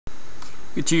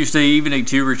Good Tuesday evening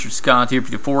to you. Richard Scott here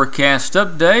for the forecast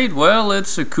update. Well,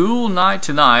 it's a cool night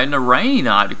tonight and a rainy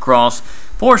night across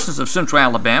portions of central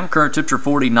Alabama. Current temperature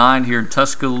 49 here in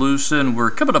Tuscaloosa, and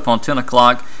we're coming up on 10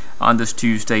 o'clock on this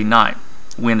Tuesday night.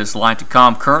 Wind is light to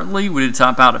calm currently. We did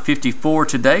top out at 54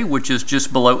 today, which is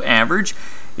just below average.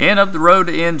 And up the road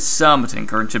in Summerton,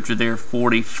 current temperature there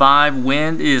 45.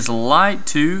 Wind is light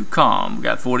to calm. We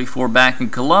got 44 back in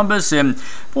Columbus and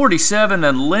 47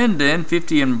 in Linden,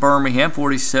 50 in Birmingham,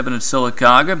 47 in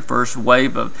Sylacauga. First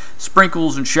wave of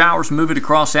sprinkles and showers moving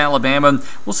across Alabama.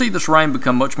 We'll see this rain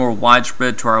become much more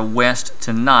widespread to our west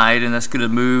tonight, and that's going to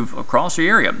move across the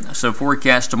area. So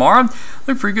forecast tomorrow,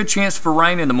 look for a good chance for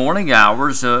rain in the morning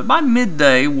hours. By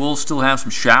midday, we'll still have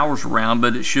some showers around,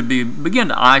 but it should begin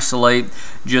to isolate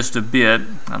just a bit.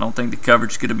 I don't think the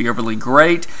coverage is going to be overly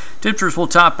great. Temperatures will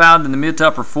top out in the mid to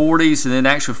upper 40s and then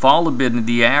actually fall a bit in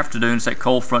the afternoon as that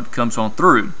cold front comes on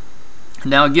through.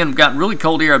 Now again, we've got really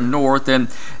cold air up north, and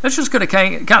that's just going to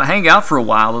kind of hang out for a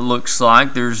while, it looks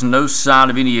like. There's no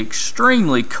sign of any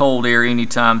extremely cold air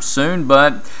anytime soon,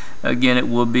 but again, it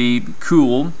will be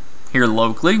cool here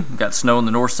locally. We've got snow on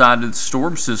the north side of the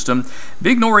storm system.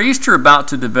 Big nor'easter about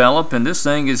to develop, and this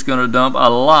thing is going to dump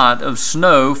a lot of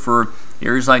snow for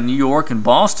areas like New York and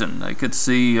Boston. They could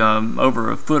see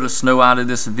over a foot of snow out of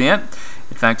this event.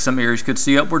 In fact, some areas could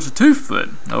see upwards of 2 foot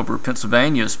over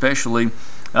Pennsylvania especially.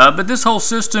 But this whole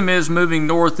system is moving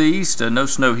northeast. No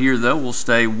snow here though. We'll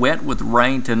stay wet with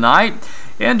rain tonight.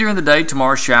 And during the day,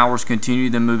 tomorrow showers continue,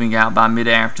 then moving out by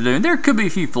mid-afternoon. There could be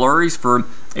a few flurries for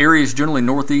areas generally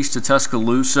northeast of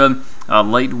Tuscaloosa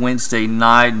late Wednesday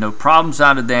night. No problems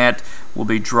out of that. Will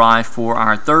be dry for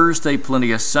our Thursday.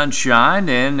 Plenty of sunshine.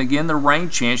 And again, the rain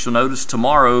chance, you'll notice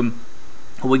tomorrow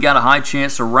we got a high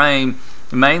chance of rain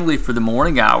mainly for the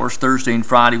morning hours. Thursday and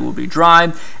Friday will be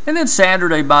dry. And then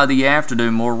Saturday by the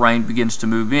afternoon, more rain begins to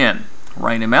move in.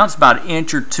 Rain amounts about an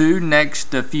inch or two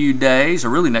next few days, or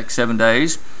really next 7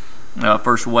 days.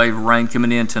 First wave of rain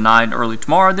coming in tonight and early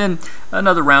tomorrow. Then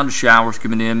another round of showers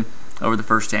coming in over the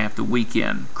first half of the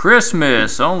weekend.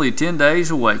 Christmas, only 10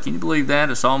 days away. Can you believe that?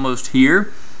 It's almost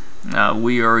here.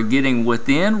 We are getting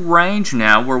within range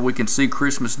now where we can see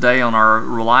Christmas Day on our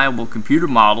reliable computer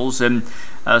models, and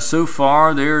so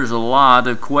far there's a lot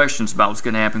of questions about what's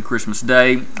going to happen Christmas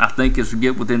Day. I think as we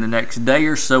get within the next day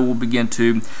or so, we'll begin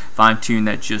to fine-tune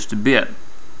that just a bit.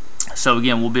 So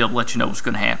again, we'll be able to let you know what's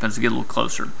going to happen as we get a little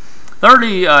closer.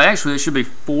 30, actually it should be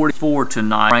 44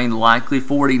 tonight. Rain likely,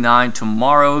 49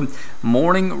 tomorrow.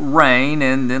 Morning rain,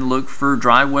 and then look for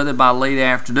dry weather by late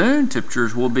afternoon.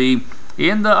 Temperatures will be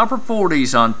in the upper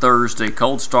 40s on Thursday.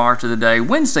 Cold start to the day.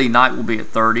 Wednesday night will be at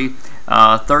 30.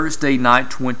 Thursday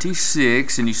night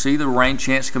 26, and you see the rain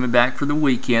chance coming back for the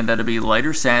weekend. That'll be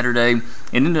later Saturday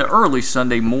and into early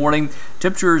Sunday morning.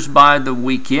 Temperatures by the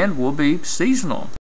weekend will be seasonal.